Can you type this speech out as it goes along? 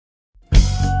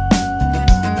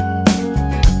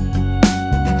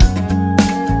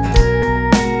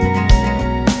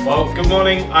Good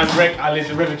morning, I'm Rick, I lead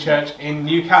the River Church in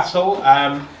Newcastle,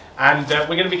 and we're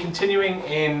going to be continuing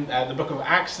in the book of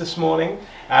Acts this morning,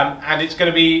 and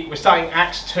we're starting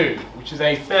Acts 2, which is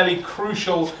a fairly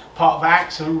crucial part of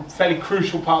Acts, a fairly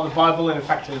crucial part of the Bible, and in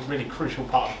fact a really crucial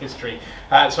part of history.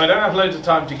 So I don't have loads of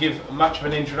time to give much of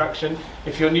an introduction.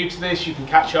 If you're new to this, you can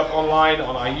catch up online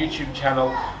on our YouTube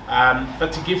channel,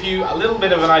 but to give you a little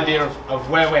bit of an idea of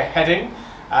where we're heading,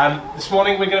 this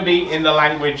morning we're going to be in the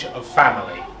language of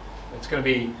family. It's going to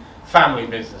be family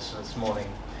business this morning,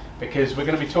 because we're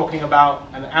going to be talking about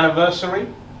an anniversary,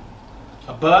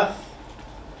 a birth,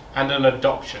 and an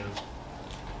adoption.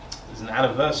 There's an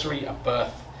anniversary, a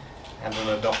birth, and an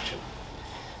adoption.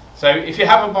 So if you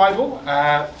have a Bible,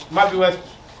 it might be worth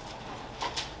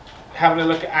having a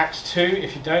look at Acts 2.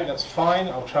 If you don't, that's fine.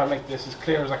 I'll try and make this as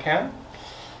clear as I can.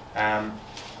 I'm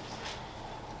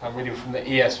reading from the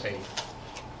ESV,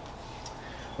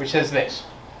 which says this: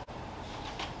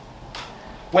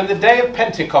 When the day of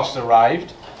Pentecost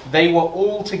arrived, they were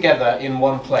all together in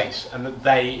one place, and that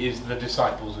they is the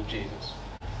disciples of Jesus.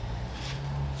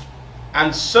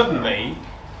 And suddenly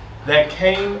there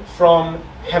came from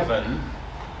heaven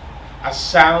a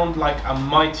sound like a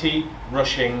mighty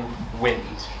rushing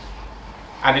wind,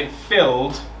 and it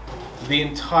filled the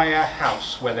entire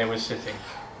house where they were sitting.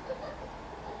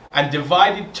 And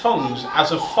divided tongues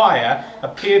as of fire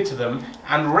appeared to them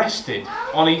and rested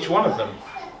on each one of them.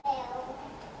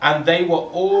 And they were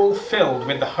all filled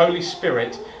with the Holy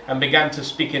Spirit and began to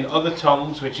speak in other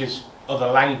tongues, which is other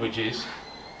languages,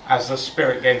 as the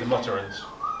Spirit gave them utterance.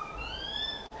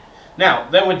 Now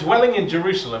there were dwelling in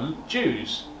Jerusalem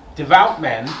Jews, devout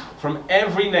men from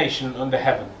every nation under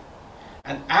heaven.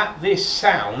 And at this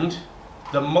sound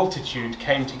the multitude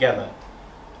came together,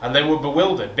 and they were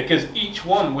bewildered, because each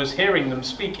one was hearing them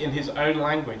speak in his own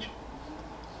language.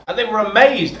 And they were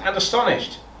amazed and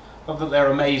astonished. Not that they're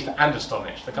amazed and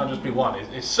astonished. There can't just be one.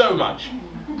 It's so much.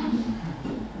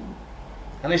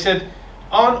 And they said,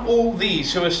 "Aren't all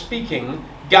these who are speaking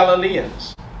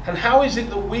Galileans? And how is it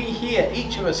that we hear,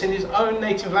 each of us in his own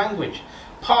native language?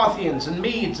 Parthians and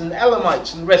Medes and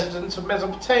Elamites and residents of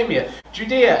Mesopotamia,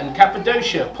 Judea and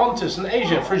Cappadocia, Pontus and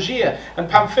Asia, Phrygia and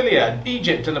Pamphylia,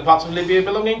 Egypt and the parts of Libya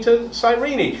belonging to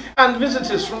Cyrene, and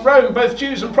visitors from Rome, both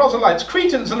Jews and proselytes,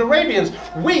 Cretans and Arabians.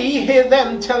 We hear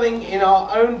them telling in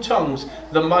our own tongues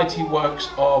the mighty works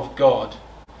of God."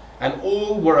 And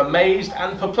all were amazed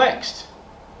and perplexed.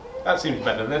 That seems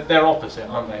better. They're opposite,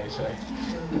 aren't they? So,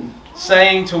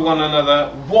 saying to one another,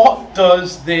 "What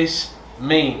does this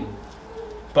mean?"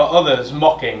 But others,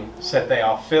 mocking, said they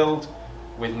are filled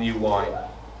with new wine.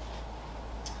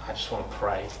 I just want to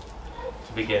pray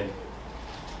to begin.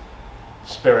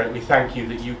 Spirit, we thank you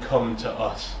that you come to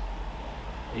us,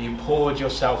 that you poured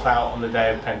yourself out on the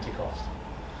day of Pentecost.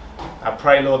 I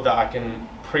pray, Lord, that I can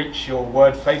preach your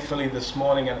word faithfully this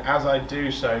morning, and as I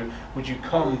do so, would you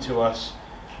come to us,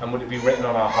 and would it be written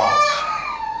on our hearts?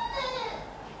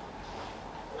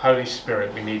 Holy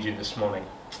Spirit, we need you this morning.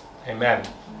 Amen.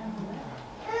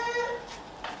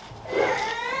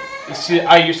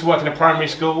 I used to work in a primary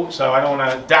school, so I don't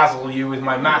want to dazzle you with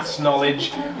my maths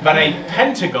knowledge, but a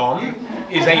pentagon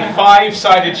is a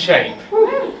 5-sided shape.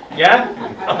 Yeah?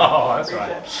 Oh, that's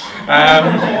right.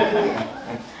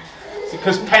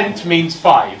 Because pent means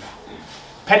 5.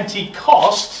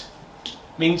 Pentecost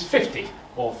means 50,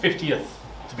 or 50th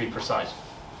to be precise.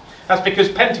 That's because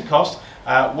Pentecost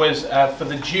was for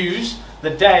the Jews the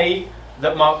day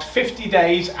that marked 50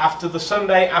 days after the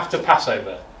Sunday after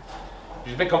Passover.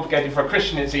 Which is a bit complicated. For a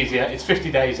Christian it's easier. It's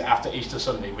 50 days after Easter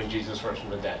Sunday, when Jesus rose from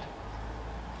the dead.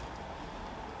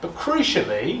 But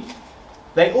crucially,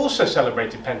 they also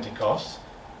celebrated Pentecost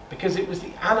because it was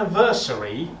the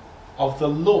anniversary of the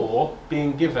law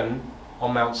being given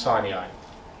on Mount Sinai.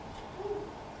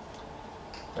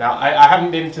 Now, I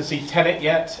haven't been to see Tenet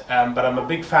yet, but I'm a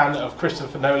big fan of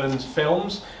Christopher Nolan's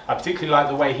films. I particularly like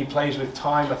the way he plays with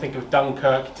time. I think of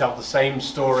Dunkirk, he tells the same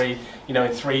story, you know,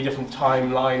 in 3 different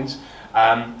timelines.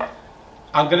 I'm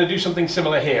going to do something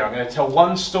similar here. I'm going to tell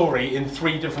one story in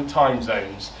 3 different time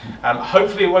zones.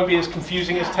 Hopefully it won't be as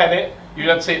confusing as Tenet. You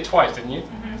had to see it twice, didn't you?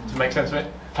 To make sense of it?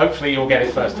 Hopefully you'll get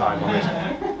it first time on this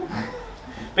one.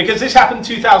 Because this happened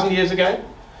 2,000 years ago,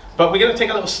 but we're going to take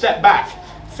a little step back,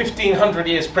 1,500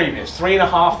 years previous,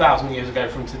 3,500 years ago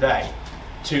from today,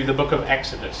 to the book of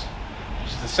Exodus,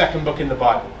 which is the second book in the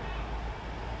Bible.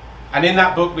 And in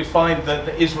that book we find that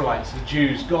the Israelites, the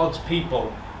Jews, God's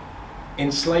people, in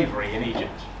slavery in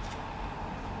Egypt.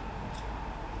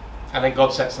 And then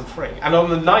God sets them free. And on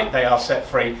the night they are set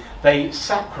free, they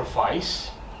sacrifice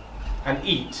and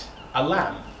eat a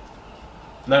lamb,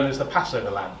 known as the Passover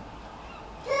lamb.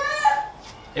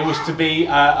 It was to be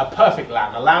a perfect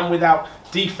lamb, a lamb without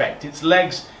defect. Its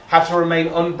legs had to remain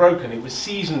unbroken. It was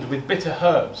seasoned with bitter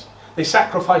herbs. They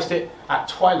sacrificed it at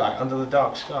twilight under the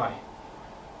dark sky.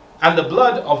 And the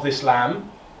blood of this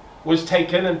lamb was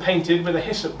taken and painted with a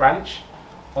hyssop branch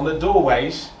on the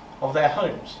doorways of their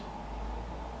homes.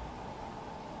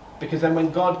 Because then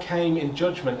when God came in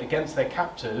judgment against their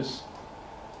captors,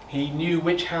 he knew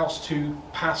which house to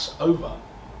pass over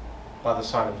by the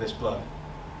sign of this blood.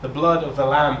 The blood of the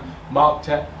lamb marked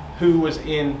who was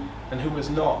in and who was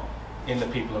not in the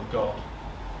people of God.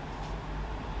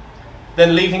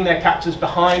 Then leaving their captors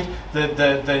behind,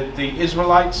 the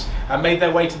Israelites made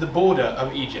their way to the border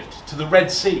of Egypt, to the Red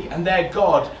Sea. And there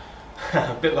God,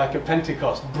 a bit like at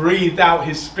Pentecost, breathed out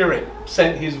his spirit,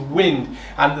 sent his wind,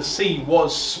 and the sea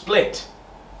was split.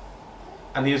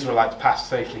 And the Israelites passed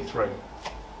safely through.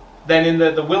 Then in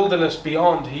the wilderness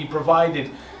beyond, he provided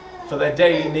for their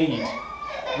daily need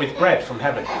with bread from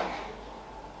heaven.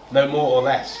 No more or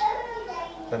less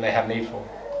than they had need for.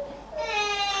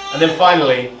 And then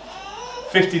finally,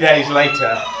 50 days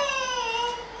later,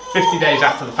 50 days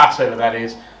after the Passover that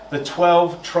is, the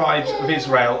 12 tribes of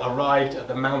Israel arrived at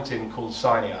the mountain called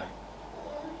Sinai.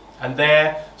 And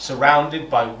there, surrounded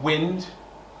by wind,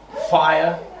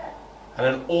 fire, and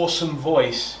an awesome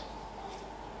voice,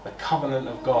 the covenant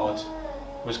of God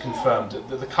was confirmed.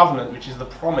 The covenant, which is the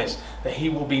promise that he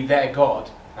will be their God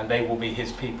and they will be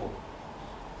his people.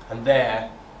 And there,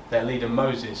 their leader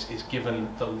Moses is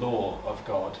given the law of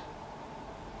God,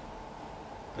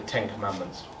 the Ten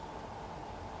Commandments.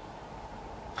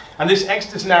 And this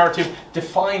Exodus narrative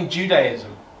defined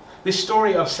Judaism. This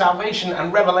story of salvation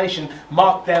and revelation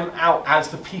marked them out as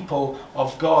the people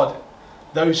of God,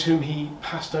 those whom he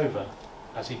passed over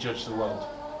as he judged the world.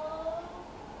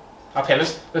 Okay,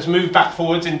 let's move back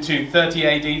forwards into 30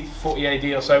 AD, 40 AD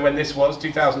or so, when this was,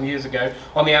 2,000 years ago,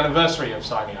 on the anniversary of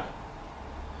Sinai,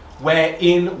 where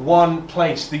in one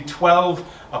place the 12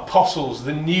 apostles,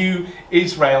 the new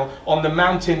Israel, on the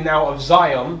mountain now of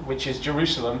Zion, which is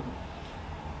Jerusalem,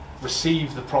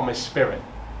 received the promised Spirit,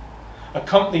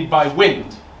 accompanied by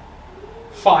wind,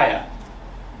 fire,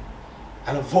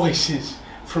 and voices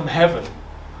from heaven.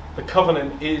 The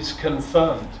covenant is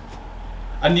confirmed.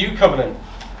 A new covenant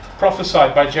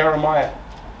prophesied by Jeremiah.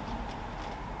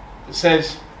 It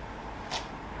says,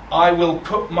 I will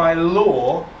put my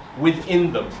law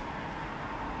within them.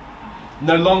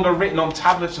 No longer written on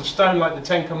tablets of stone like the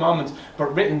Ten Commandments,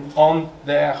 but written on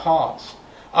their hearts.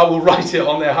 I will write it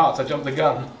on their hearts. I jumped the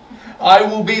gun. I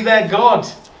will be their God,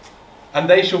 and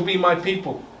they shall be my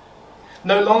people.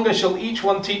 No longer shall each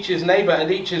one teach his neighbour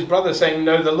and each his brother, saying,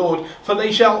 know the Lord, for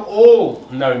they shall all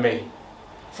know me,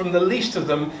 from the least of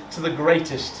them to the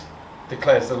greatest,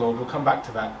 declares the Lord. We'll come back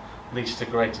to that, least to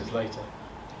greatest, later.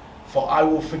 For I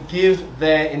will forgive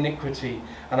their iniquity,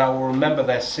 and I will remember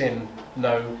their sin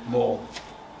no more.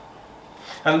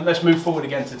 And let's move forward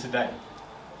again to today,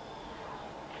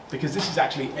 because this is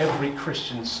actually every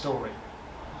Christian's story.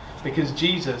 Because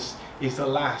Jesus is the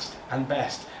last and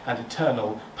best and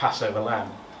eternal Passover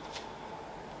lamb.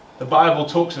 The Bible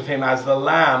talks of him as the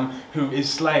lamb who is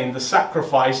slain, the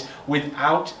sacrifice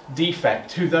without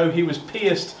defect, who though he was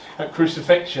pierced at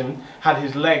crucifixion, had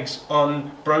his legs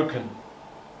unbroken.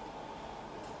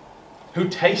 Who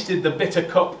tasted the bitter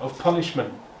cup of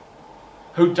punishment,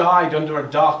 who died under a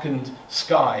darkened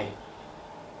sky,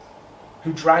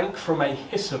 who drank from a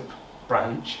hyssop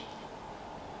branch,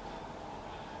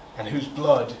 and whose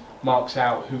blood marks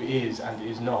out who is and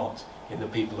is not in the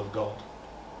people of God.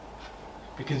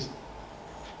 Because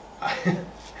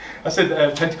I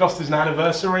said Pentecost is an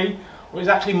anniversary, well, it's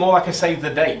actually more like a save the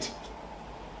date.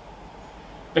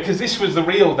 Because this was the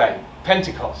real day,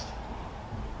 Pentecost.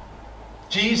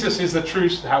 Jesus is the true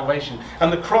salvation.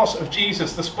 And the cross of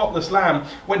Jesus, the spotless lamb,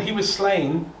 when he was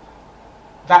slain,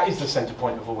 that is the centre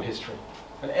point of all history.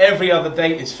 And every other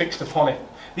date is fixed upon it.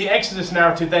 The Exodus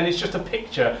narrative then is just a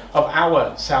picture of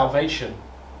our salvation.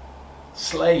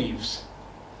 Slaves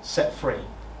set free.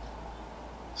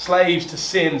 Slaves to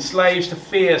sin, slaves to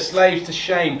fear, slaves to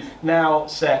shame, now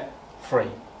set free.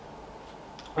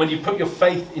 When you put your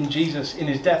faith in Jesus, in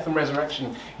his death and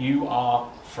resurrection, you are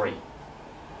free.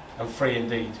 And free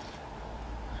indeed.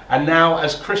 And now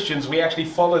as Christians we actually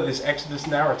follow this Exodus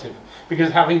narrative,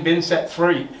 because having been set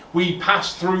free, we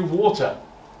pass through water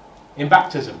in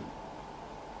baptism.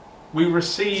 We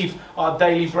receive our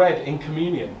daily bread in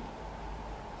communion.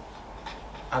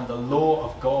 And the law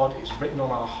of God is written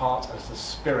on our hearts as the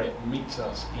Spirit meets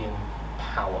us in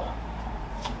power.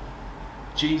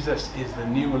 Jesus is the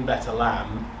new and better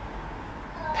Lamb.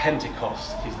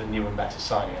 Pentecost is the new and better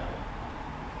Sinai.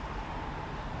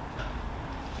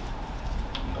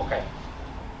 Okay.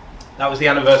 That was the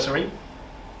anniversary.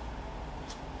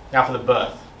 Now for the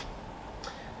birth.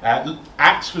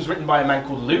 Acts was written by a man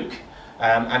called Luke,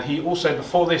 and he also,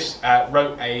 before this,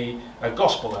 wrote a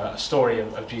gospel, a story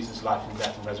of Jesus' life and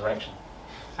death and resurrection.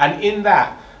 And in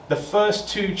that, the first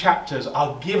 2 chapters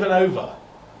are given over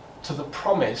to the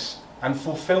promise and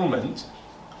fulfillment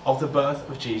of the birth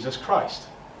of Jesus Christ.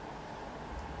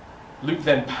 Luke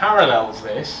then parallels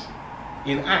this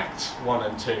in Acts 1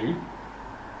 and 2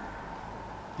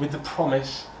 with the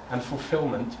promise and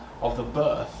fulfillment of the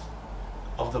birth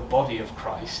of the body of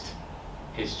Christ,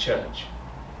 his church.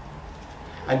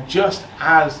 And just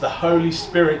as the Holy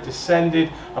Spirit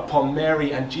descended upon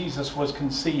Mary and Jesus was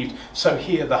conceived, so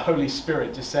here the Holy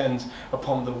Spirit descends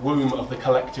upon the womb of the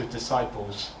collective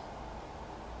disciples,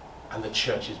 and the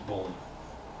church is born.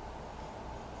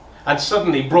 And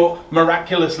suddenly, brought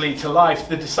miraculously to life,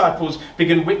 the disciples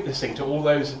begin witnessing to all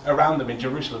those around them in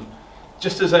Jerusalem.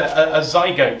 Just as a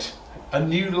zygote, a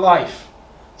new life,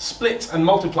 splits and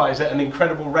multiplies at an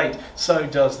incredible rate, so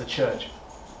does the church.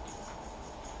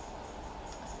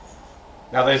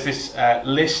 Now there's this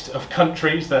list of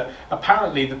countries that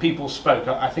apparently the people spoke.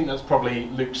 I think that's probably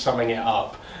Luke summing it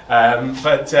up.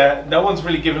 But no one's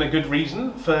really given a good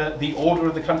reason for the order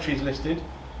of the countries listed.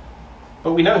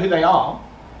 But we know who they are.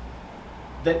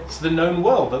 That's the known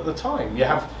world at the time. You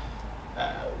have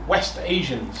West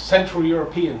Asians, Central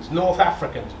Europeans, North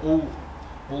Africans,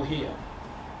 all here.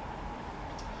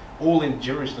 All in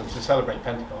Jerusalem to celebrate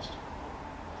Pentecost.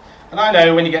 And I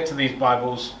know when you get to these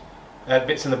Bibles,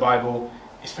 bits in the Bible,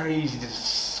 it's very easy to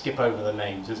skip over the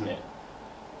names, isn't it?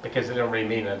 Because they don't really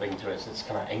mean anything to us. It's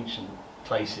kind of ancient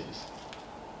places.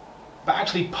 But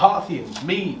actually Parthians,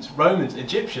 Medes, Romans,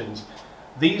 Egyptians,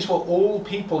 these were all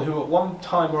people who at one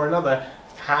time or another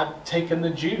had taken the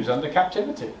Jews under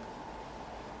captivity.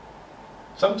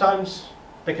 Sometimes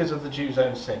because of the Jews'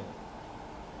 own sin.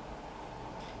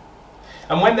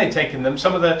 And when they'd taken them, in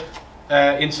some of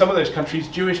those countries,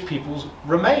 Jewish peoples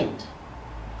remained.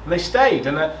 And they stayed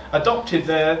and adopted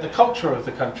the culture of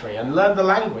the country and learned the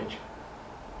language.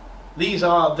 These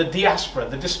are the diaspora,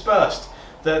 the dispersed,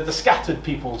 the scattered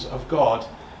peoples of God.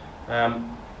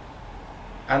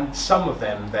 And some of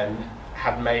them then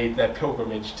had made their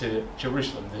pilgrimage to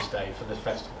Jerusalem this day for this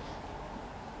festival.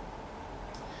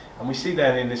 And we see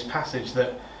then in this passage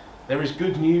that there is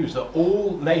good news that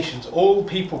all nations, all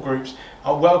people groups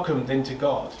are welcomed into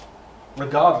God,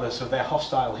 regardless of their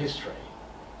hostile history.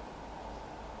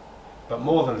 But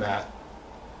more than that,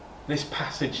 this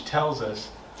passage tells us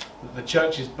that the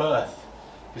church's birth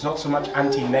is not so much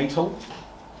antenatal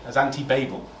as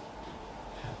anti-Babel.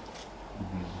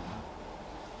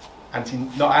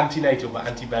 Not antenatal, but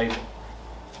anti-Babel.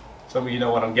 Some of you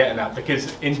know what I'm getting at,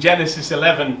 because in Genesis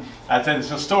 11,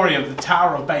 there's a story of the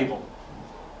Tower of Babel,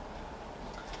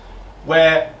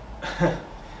 where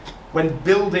when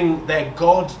building their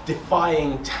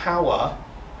God-defying tower,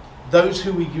 those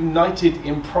who were united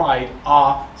in pride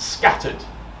are scattered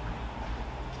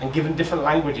and given different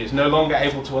languages, no longer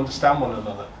able to understand one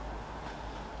another.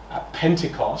 At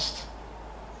Pentecost,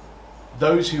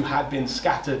 those who had been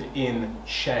scattered in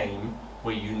shame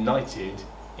were united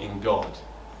in God,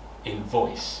 in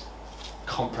voice,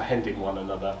 comprehending one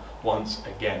another once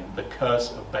again. The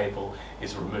curse of Babel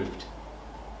is removed.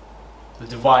 The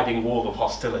dividing wall of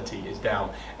hostility is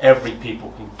down. Every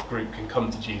people group can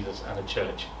come to Jesus, and a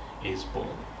church is born.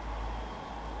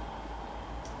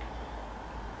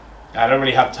 I don't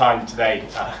really have time today.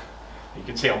 You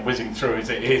can see I'm whizzing through as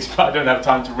it is, but I don't have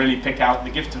time to really pick out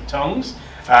the gift of tongues.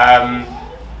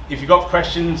 If you've got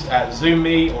questions, Zoom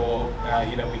me, or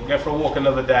we can go for a walk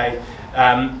another day.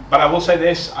 But I will say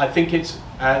this: I think it's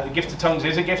the gift of tongues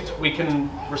is a gift we can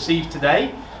receive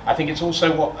today. I think it's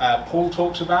also what Paul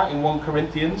talks about in 1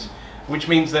 Corinthians, which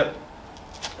means that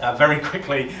very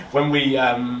quickly when we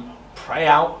pray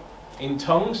out in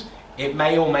tongues, it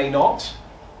may or may not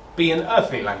be an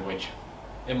earthly language.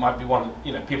 It might be one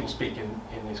people speak in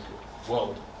this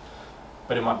world,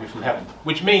 but it might be from heaven.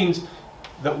 Which means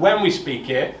that when we speak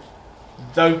it,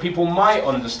 though people might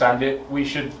understand it, we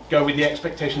should go with the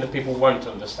expectation that people won't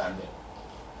understand it.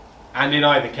 And in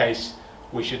either case,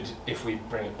 we should, if we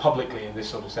bring it publicly in this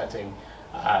sort of setting,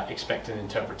 expect an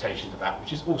interpretation to that,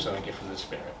 which is also a gift from the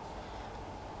Spirit.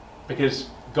 Because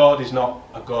God is not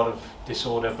a God of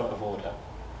disorder, but of order.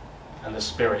 And the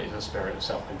Spirit is a spirit of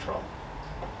self-control.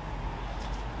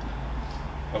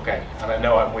 Okay, and I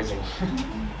know I'm whizzing.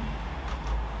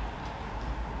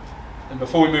 And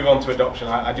before we move on to adoption,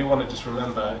 I do want to just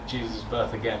remember Jesus'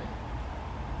 birth again.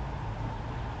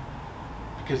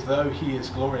 Because though he is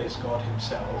glorious God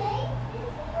himself,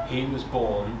 he was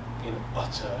born in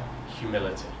utter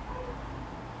humility.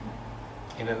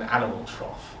 in an animal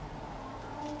trough,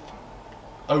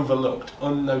 overlooked,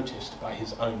 unnoticed by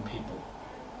his own people.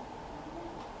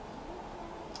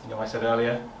 You know, I said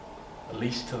earlier, the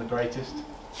least to the greatest.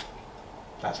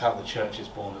 That's how the church is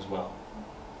born as well.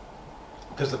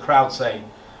 Because the crowd say,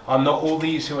 are not all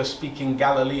these who are speaking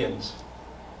Galileans?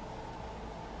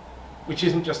 Which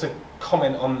isn't just a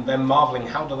comment on them marvelling,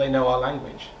 how do they know our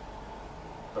language?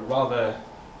 But rather,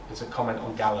 it's a comment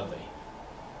on Galilee,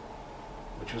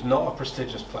 which was not a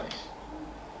prestigious place.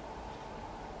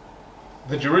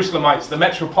 The Jerusalemites, the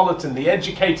metropolitan, the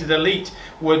educated elite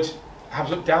would have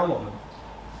looked down on them,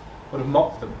 would have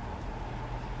mocked them.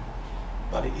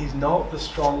 But it is not the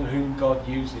strong whom God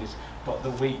uses, but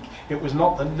the weak. It was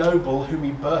not the noble whom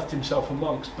he birthed himself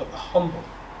amongst, but the humble,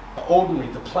 the ordinary,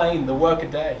 the plain, the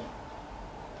workaday.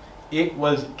 It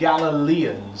was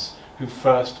Galileans who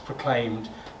first proclaimed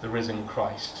the risen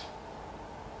Christ.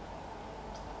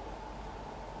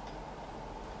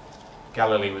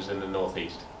 Galilee was in the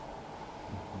northeast.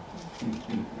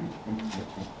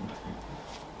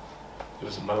 It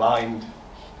was a maligned,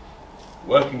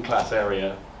 working class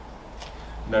area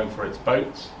known for its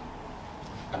boats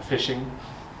and fishing.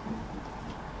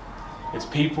 Its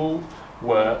people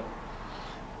were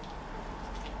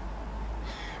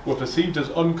perceived as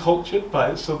uncultured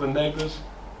by its southern neighbours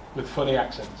with funny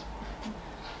accents.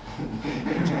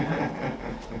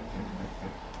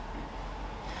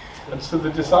 And so the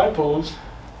disciples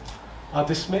are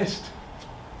dismissed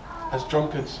as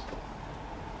drunkards,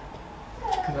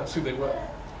 because that's who they were.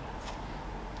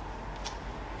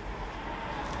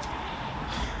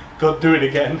 God, do it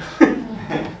again.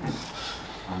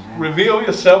 Reveal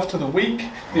yourself to the weak,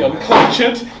 the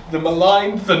uncultured, the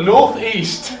maligned, the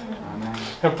northeast,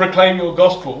 and proclaim your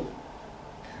gospel.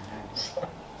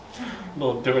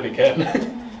 Lord, do it again.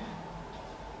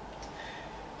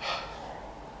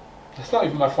 That's not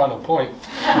even my final point.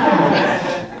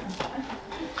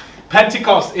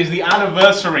 Pentecost is the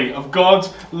anniversary of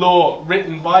God's law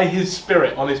written by his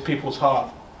Spirit on his people's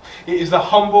heart. It is the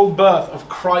humble birth of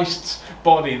Christ's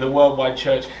body, the worldwide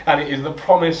church, and it is the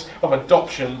promise of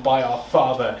adoption by our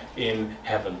Father in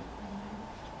heaven.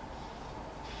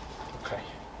 Okay.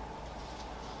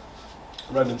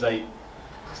 Romans 8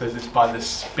 says it's by the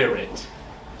Spirit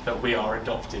that we are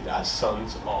adopted as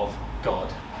sons of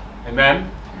God. Amen?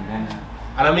 Amen.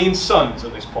 And I mean sons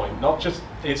at this point,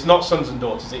 it's not sons and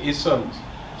daughters, it is sons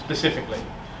specifically,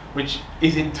 which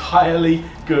is entirely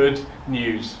good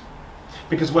news.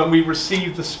 Because when we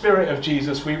receive the Spirit of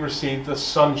Jesus, we receive the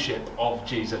sonship of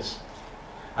Jesus.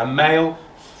 And male,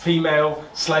 female,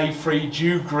 slave free,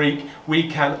 Jew, Greek, we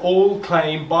can all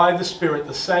claim by the Spirit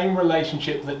the same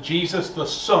relationship that Jesus the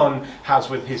Son has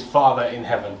with his Father in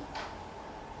heaven.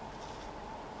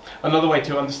 Another way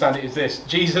to understand it is this.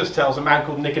 Jesus tells a man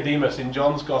called Nicodemus in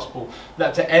John's Gospel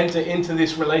that to enter into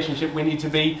this relationship we need to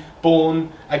be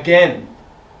born again.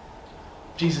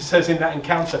 Jesus says in that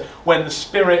encounter, when the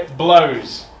Spirit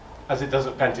blows, as it does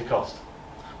at Pentecost,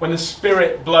 when the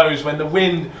Spirit blows, when the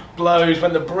wind blows,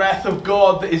 when the breath of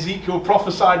God that Ezekiel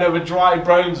prophesied over dry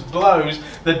bones blows,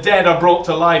 the dead are brought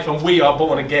to life and we are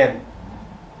born again.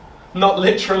 Not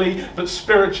literally, but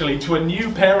spiritually, to a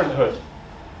new parenthood.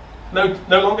 No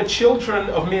longer children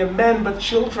of mere men, but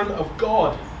children of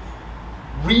God.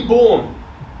 Reborn,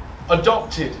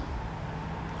 adopted.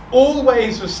 All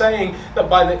ways of saying that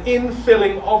by the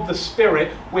infilling of the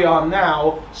Spirit, we are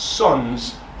now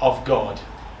sons of God.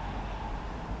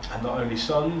 And not only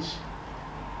sons,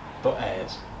 but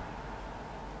heirs.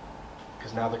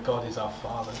 Because now that God is our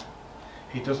Father,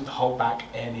 he doesn't hold back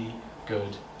any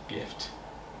good gift.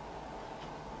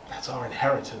 That's our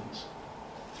inheritance.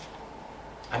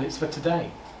 And it's for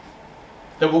today.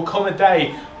 There will come a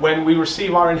day when we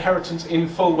receive our inheritance in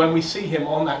full, when we see him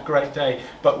on that great day.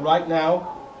 But right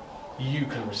now, you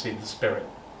can receive the Spirit.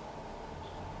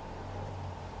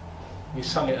 We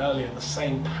sung it earlier, the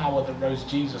same power that rose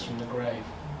Jesus from the grave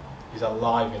is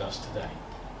alive in us today.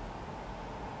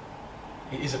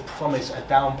 It is a promise, a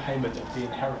down payment of the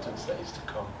inheritance that is to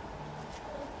come.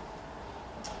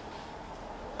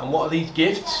 And what are these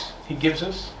gifts he gives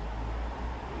us?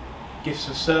 Gifts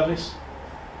of service,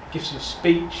 gifts of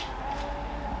speech.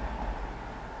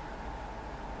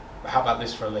 But how about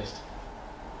this for a list?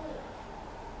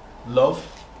 Love,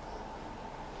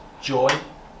 joy,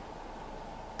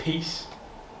 peace,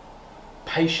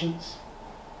 patience,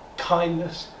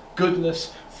 kindness,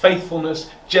 goodness,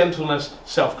 faithfulness, gentleness,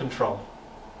 self-control.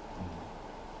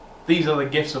 These are the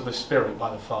gifts of the Spirit by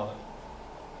the Father.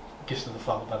 Gifts of the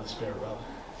Father by the Spirit, rather.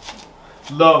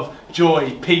 Love,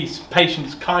 joy, peace,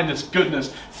 patience, kindness,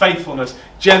 goodness, faithfulness,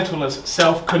 gentleness,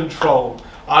 self-control.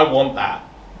 I want that.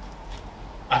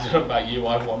 I don't know about you,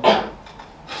 I want that.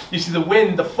 You see, the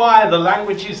wind, the fire, the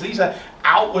languages, these are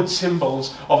outward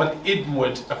symbols of an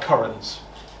inward occurrence.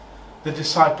 The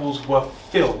disciples were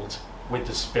filled with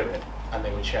the Spirit and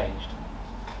they were changed.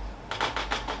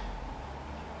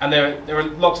 And there are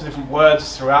lots of different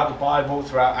words throughout the Bible,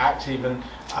 throughout Acts even,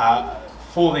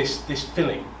 for this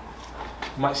filling.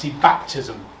 You might see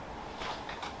baptism,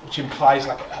 which implies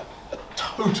like a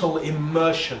total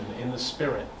immersion in the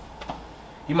Spirit.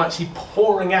 You might see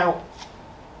pouring out.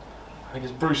 I think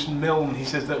it's Bruce Milne, he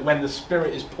says that when the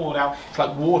Spirit is poured out, it's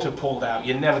like water poured out.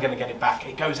 You're never going to get it back.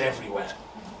 It goes everywhere.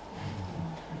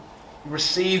 You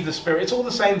receive the Spirit. It's all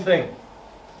the same thing.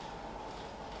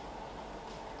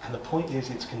 And the point is,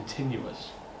 it's continuous.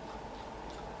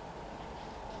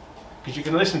 Because you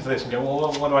can listen to this and go,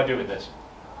 well, what do I do with this?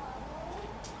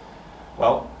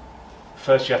 Well,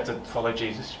 first you have to follow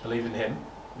Jesus, believe in him.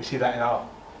 We see that in our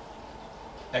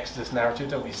Exodus narrative,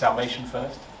 don't we? Salvation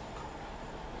first.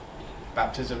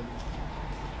 Baptism,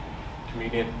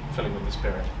 communion, filling with the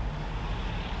Spirit.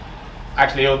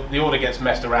 Actually, the order gets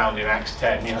messed around in Acts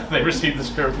 10. You know, they receive the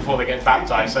Spirit before they get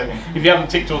baptized. So if you haven't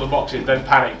ticked all the boxes, don't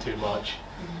panic too much.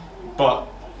 But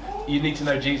you need to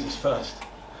know Jesus first,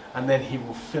 and then he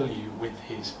will fill you with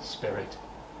his Spirit.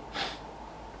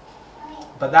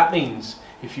 But that means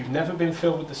if you've never been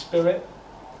filled with the Spirit,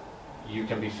 you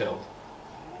can be filled.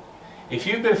 If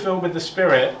you've been filled with the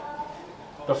Spirit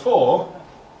before,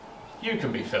 you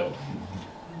can be filled.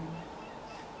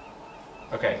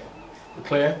 Okay, we're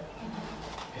clear?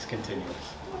 It's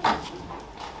continuous.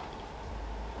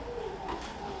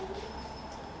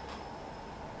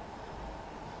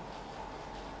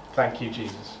 Thank you,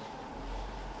 Jesus.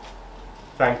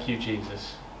 Thank you,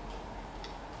 Jesus,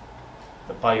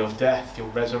 that by your death, your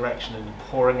resurrection, and the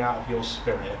pouring out of your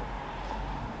Spirit,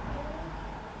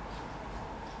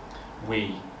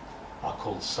 we are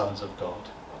called sons of God.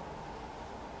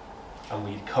 And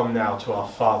we come now to our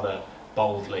Father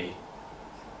boldly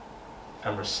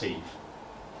and receive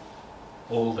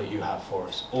all that you have for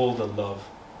us, all the love,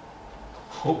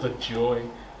 all the joy,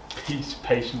 peace,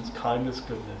 patience, kindness,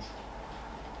 goodness,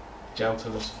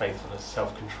 gentleness, faithfulness,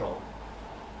 self-control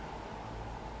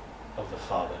of the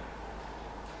Father.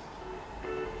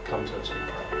 Come to us, we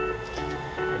pray.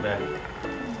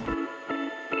 Amen.